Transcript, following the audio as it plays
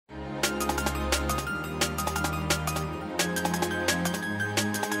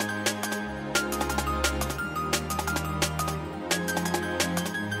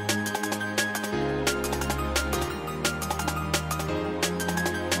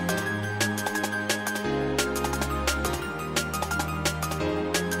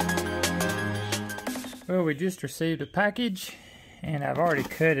Well, we just received a package and I've already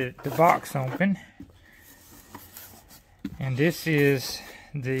cut the box open. And this is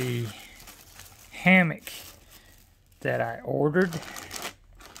the hammock that I ordered.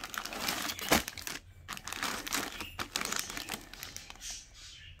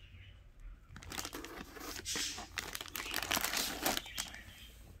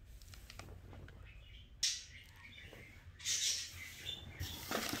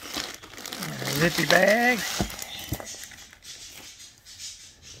 Zippy bag.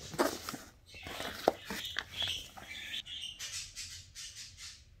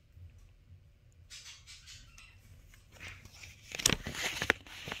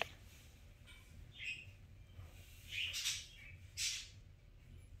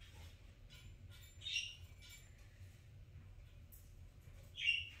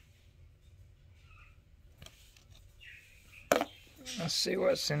 Let's see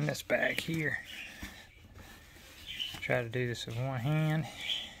what's in this bag here. Try to do this with one hand.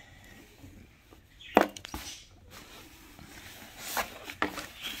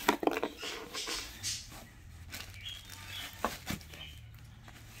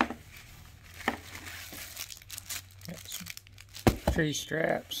 Got some tree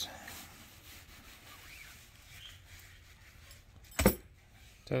straps.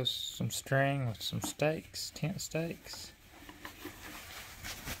 Those some string with some stakes, tent stakes.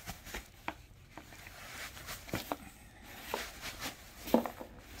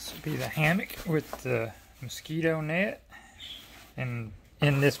 Be the hammock with the mosquito net, and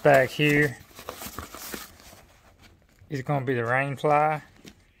in this bag here is going to be the rain fly.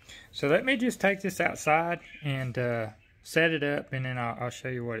 So let me just take this outside and set it up, and then I'll show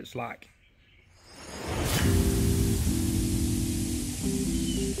you what it's like.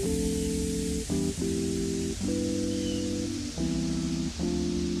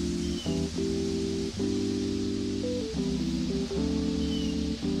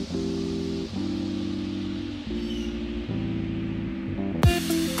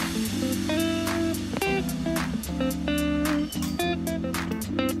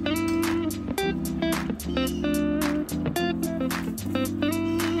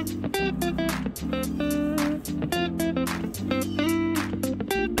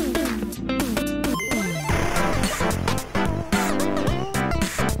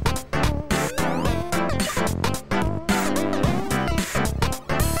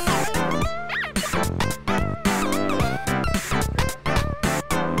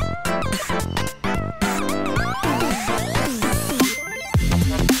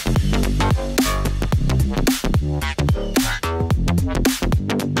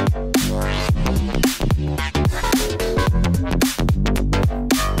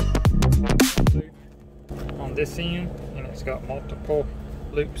 This end, and it's got multiple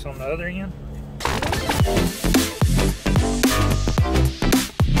loops on the other end.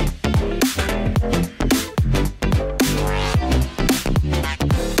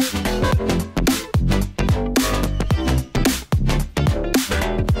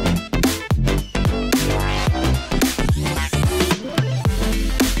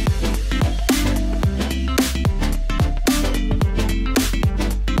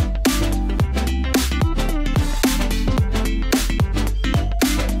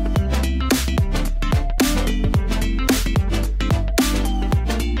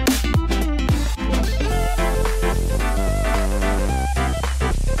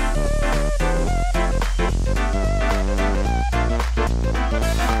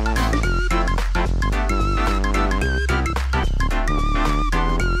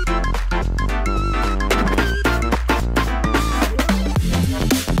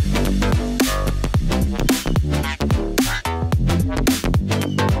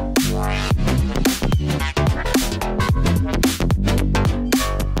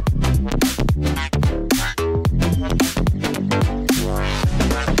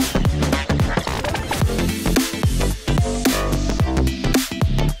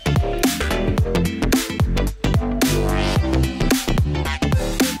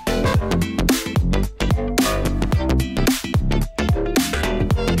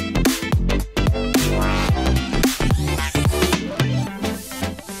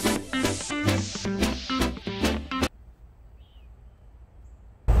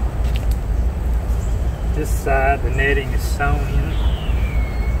 This side, the netting is sewn in.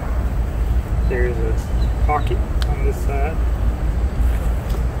 There's a pocket on this side.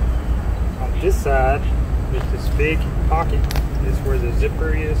 On this side, with this big pocket, is where the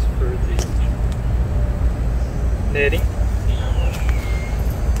zipper is for the netting.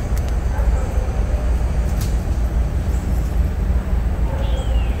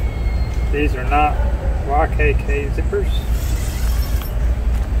 These are not YKK zippers.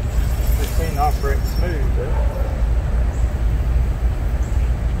 They seem to operate smooth though.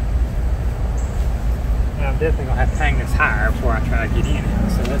 Now I'm definitely gonna have to hang this higher before I try to get in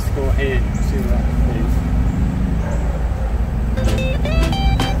it. So let's go ahead and see what I can do.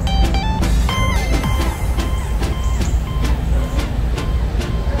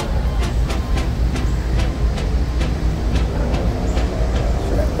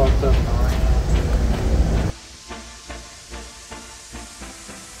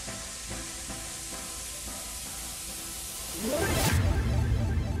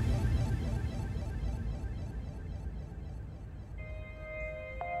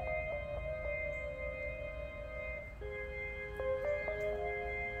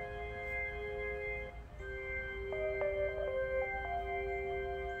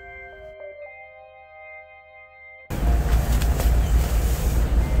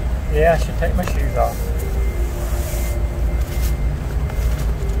 Yeah, I should take my shoes off.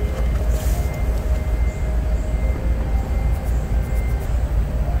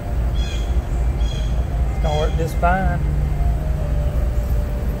 It's gonna work just fine.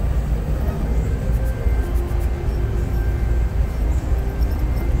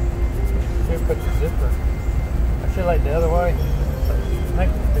 Should put the zipper. I should like the other way.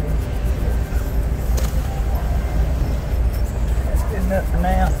 That's good enough for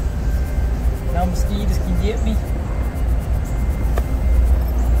now. No mosquitoes can get me.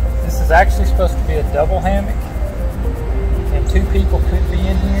 This is actually supposed to be a double hammock, and 2 people could be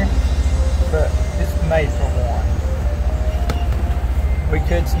in here, but it's made for 1. We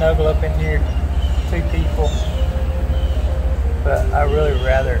could snuggle up in here, 2 people, but I really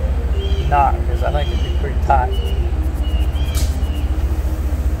rather not because I think it'd be pretty tight.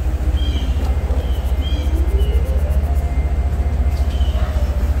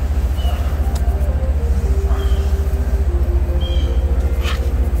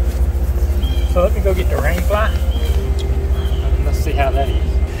 So let me go get the rain fly. Let's see how that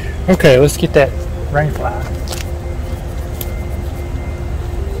is. Okay, let's get that rain fly.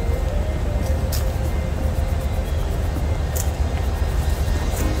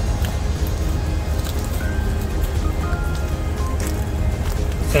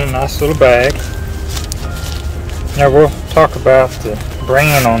 It's in a nice little bag. Now we'll talk about the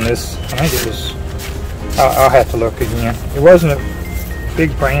brand on this. I think it was, I'll have to look again. It wasn't a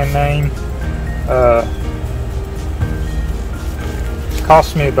big brand name.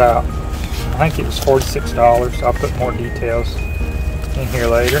 Cost me about, I think it was $46. I'll put more details in here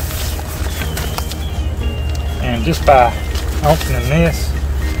later. And just by opening this,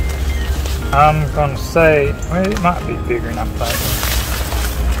 I'm going to say, well, it might be bigger than I'm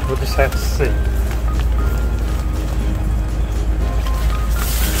thinking. We'll just have to see.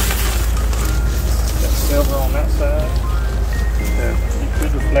 Got silver on that side. It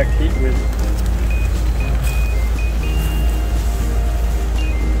could reflect heat with it.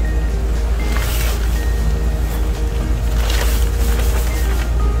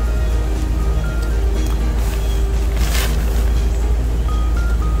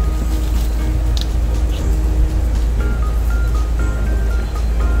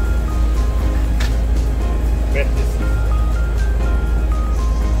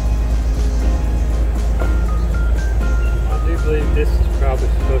 This is probably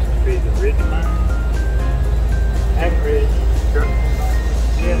supposed to be the ridge line. I haven't read instructions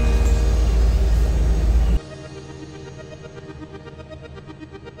yet.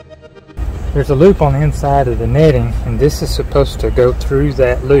 There's a loop on the inside of the netting, and this is supposed to go through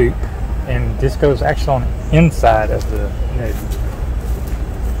that loop, and this goes actually on the inside of the netting.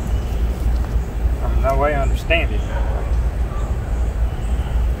 There's no way I understand it.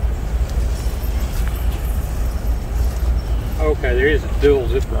 Okay, there is a dual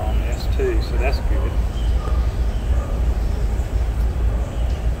zipper on this too, so that's good.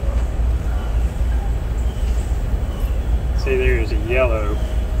 See, there is a yellow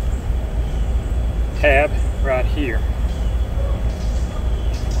tab right here.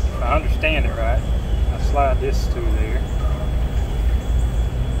 If I understand it right, I slide this through there.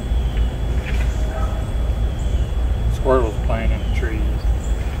 Squirrels playing in the trees.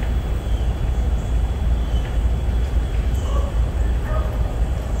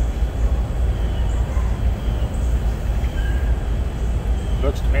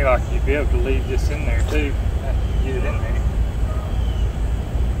 Looks to me like you'd be able to leave this in there too after you get it in there.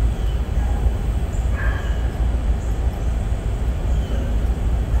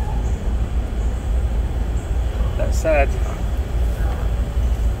 That side's fine.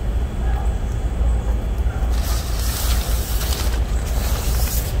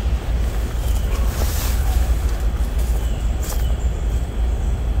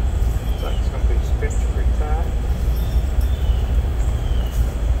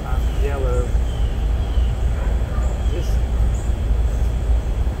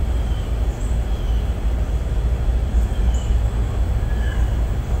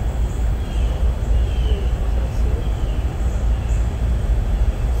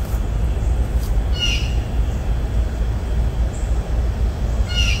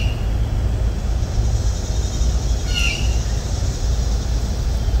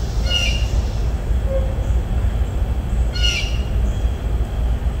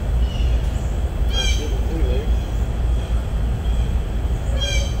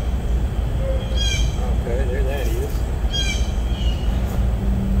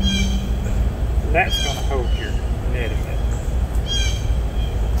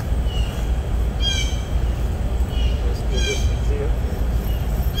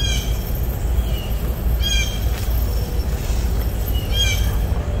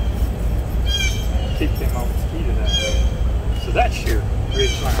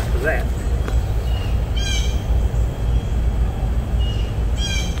 ridge line for that.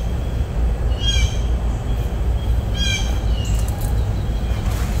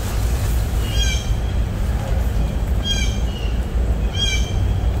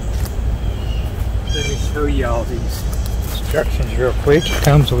 Let me show you all these instructions real quick. It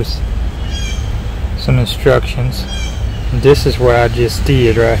comes with some instructions. And this is what I just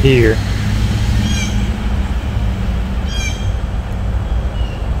did right here.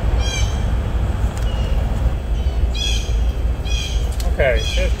 Okay,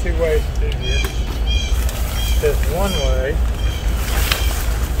 there's two ways to do this. There's one way,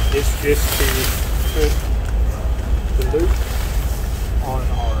 it's just to put the loop on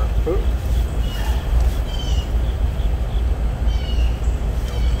our hook.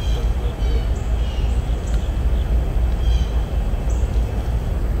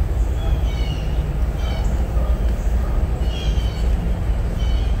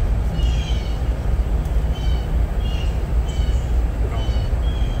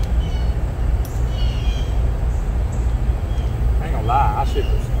 I should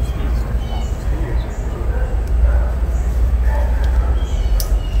put some mosquitoes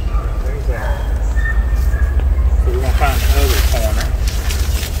There's that. So we're going to find the other corner.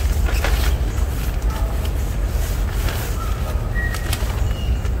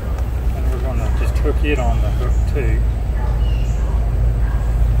 And we're going to just hook it on the hook too.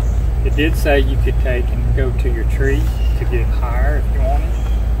 It did say you could take and go to your tree to get higher if you wanted.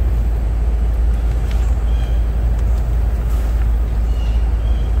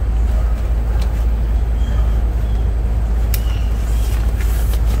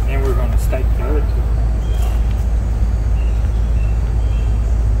 Stake the other two.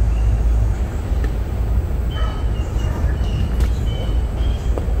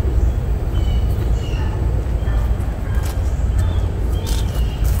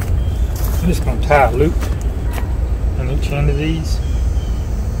 I'm just going to tie a loop on each end of these.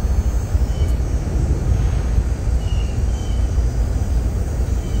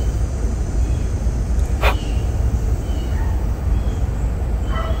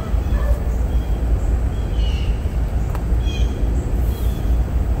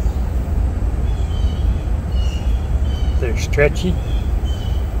 They're stretchy.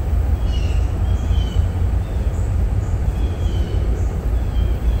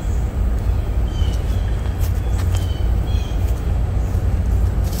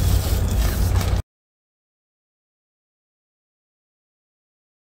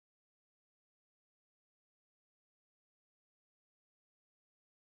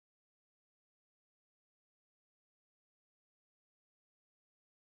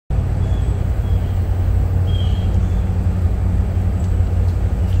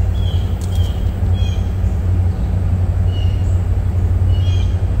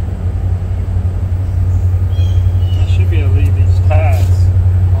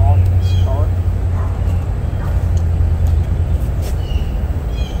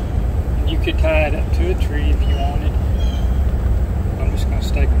 You could tie it up to a tree if you wanted. I'm just going to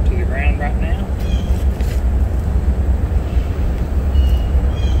stake them to the ground right now.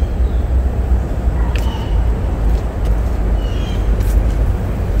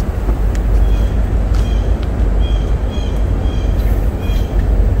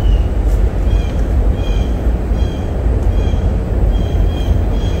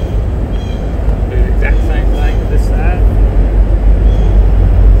 Do the exact same thing to this side.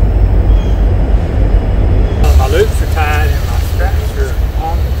 My loops are tied and my straps are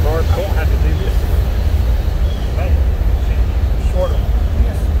on the tarp. I won't have to do this. Hey, short one.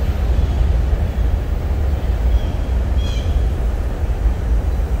 Yes.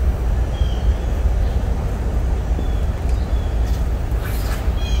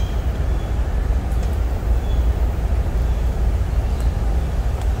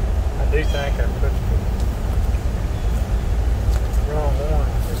 I do think I put the wrong one on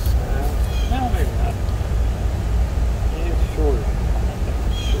this side. No, maybe not. Shorter. I think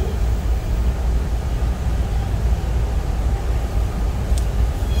it's short.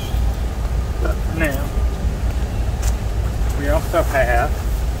 But for now, we also have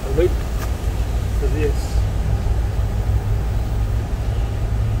a loop for this.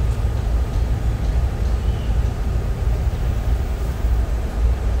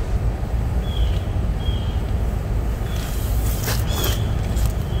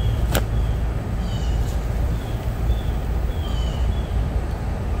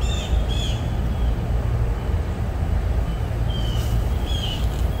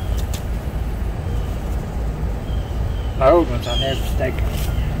 My old ones I never staked.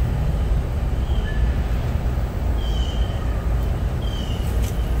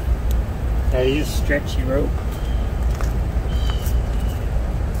 That is stretchy rope.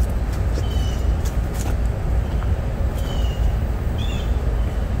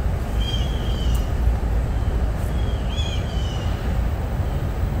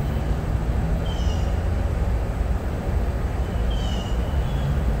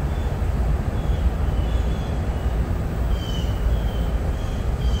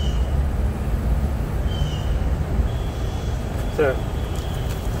 So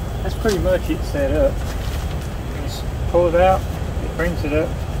that's pretty much it set up. Just pull it out, it brings it up,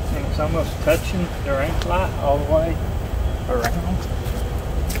 and it's almost touching the rain fly all the way around.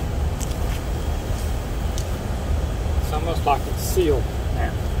 It's almost like it's sealed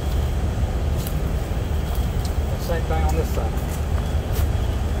now. Same thing on this side.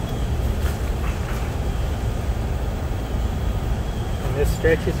 And this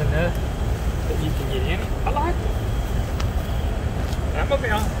stretches enough that you can get in it. I like it. I'm gonna be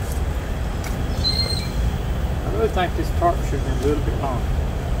honest. I really think this tarp should have been a little bit longer.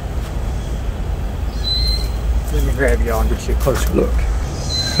 Let me grab y'all and get you a closer look.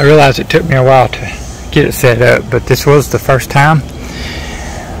 I realize it took me a while to get it set up, but this was the first time.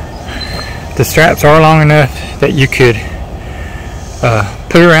 The straps are long enough that you could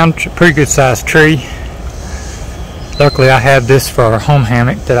put around a pretty good sized tree. Luckily I have this for our home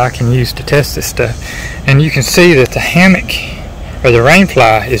hammock that I can use to test this stuff. And you can see that the hammock, or the rain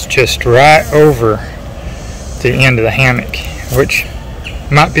fly, is just right over the end of the hammock, which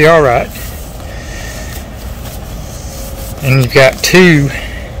might be alright. And you've got two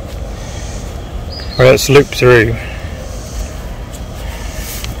where it's looped through.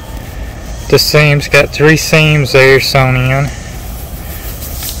 The seam's got 3 seams there sewn in.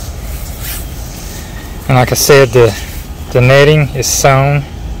 And like I said, the netting is sewn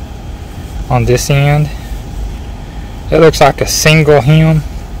on this end. It looks like a single hem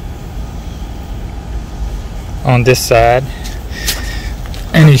on this side.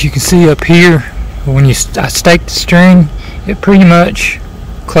 And as you can see up here, when I stake the string, it pretty much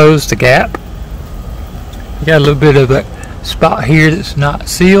closed the gap. You got a little bit of that spot here that's not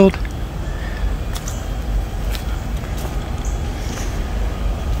sealed.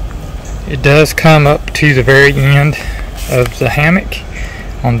 It does come up to the very end of the hammock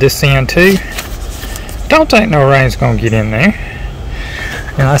on this end too. Don't think no rain's gonna get in there.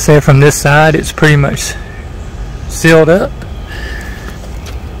 And I said from this side it's pretty much sealed up.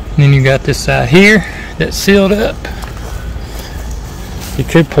 And then you got this side here that's sealed up. You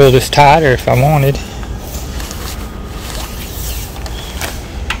could pull this tighter if I wanted.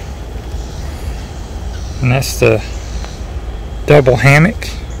 And that's the double hammock.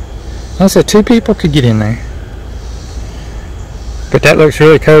 I said 2 people could get in there. But that looks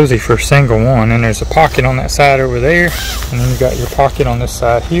really cozy for a single one. And there's a pocket on that side over there. And then you got your pocket on this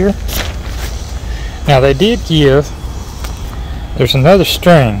side here. Now they did give, there's another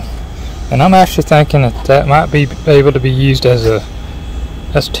string. And I'm actually thinking that that might be able to be used as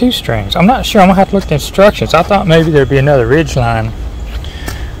 2 strings. I'm not sure. I'm going to have to look at the instructions. I thought maybe there'd be another ridge line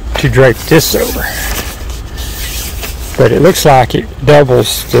to drape this over. But it looks like it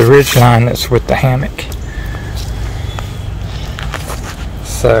doubles the ridge line that's with the hammock.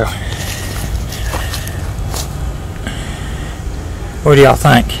 So, what do y'all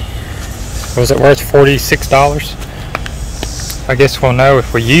think? Was it worth $46? I guess we'll know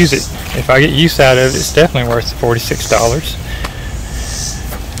if we use it. If I get use out of it, it's definitely worth $46.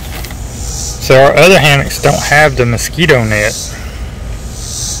 So our other hammocks don't have the mosquito net.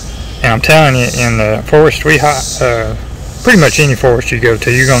 And I'm telling you, in the forest pretty much any forest you go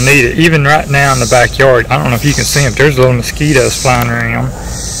to, you're going to need it. Even right now in the backyard, I don't know if you can see them, there's little mosquitoes flying around.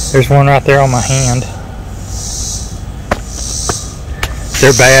 There's one right there on my hand.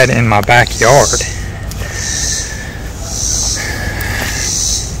 They're bad in my backyard.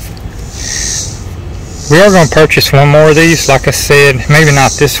 We are going to purchase one more of these. Like I said, maybe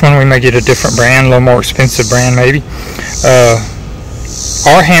not this one. We may get a different brand, a little more expensive brand maybe.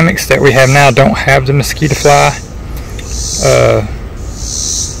 Our hammocks that we have now don't have the mosquito fly.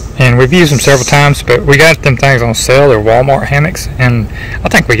 And we've used them several times, but we got them things on sale. They're Walmart hammocks, and I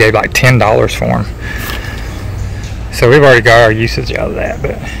think we gave like $10 for them. So we've already got our usage out of that,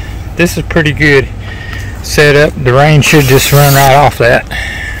 but this is pretty good setup. The rain should just run right off that.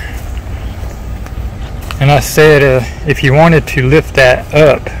 And I said if you wanted to lift that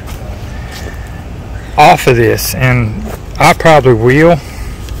up off of this, and I probably will,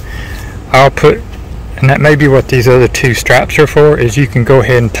 I'll put, and that may be what these other 2 straps are for, is you can go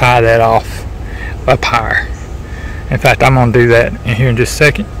ahead and tie that off up higher. In fact, I'm going to do that in here in just a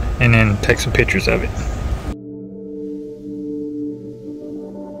second and then take some pictures of it.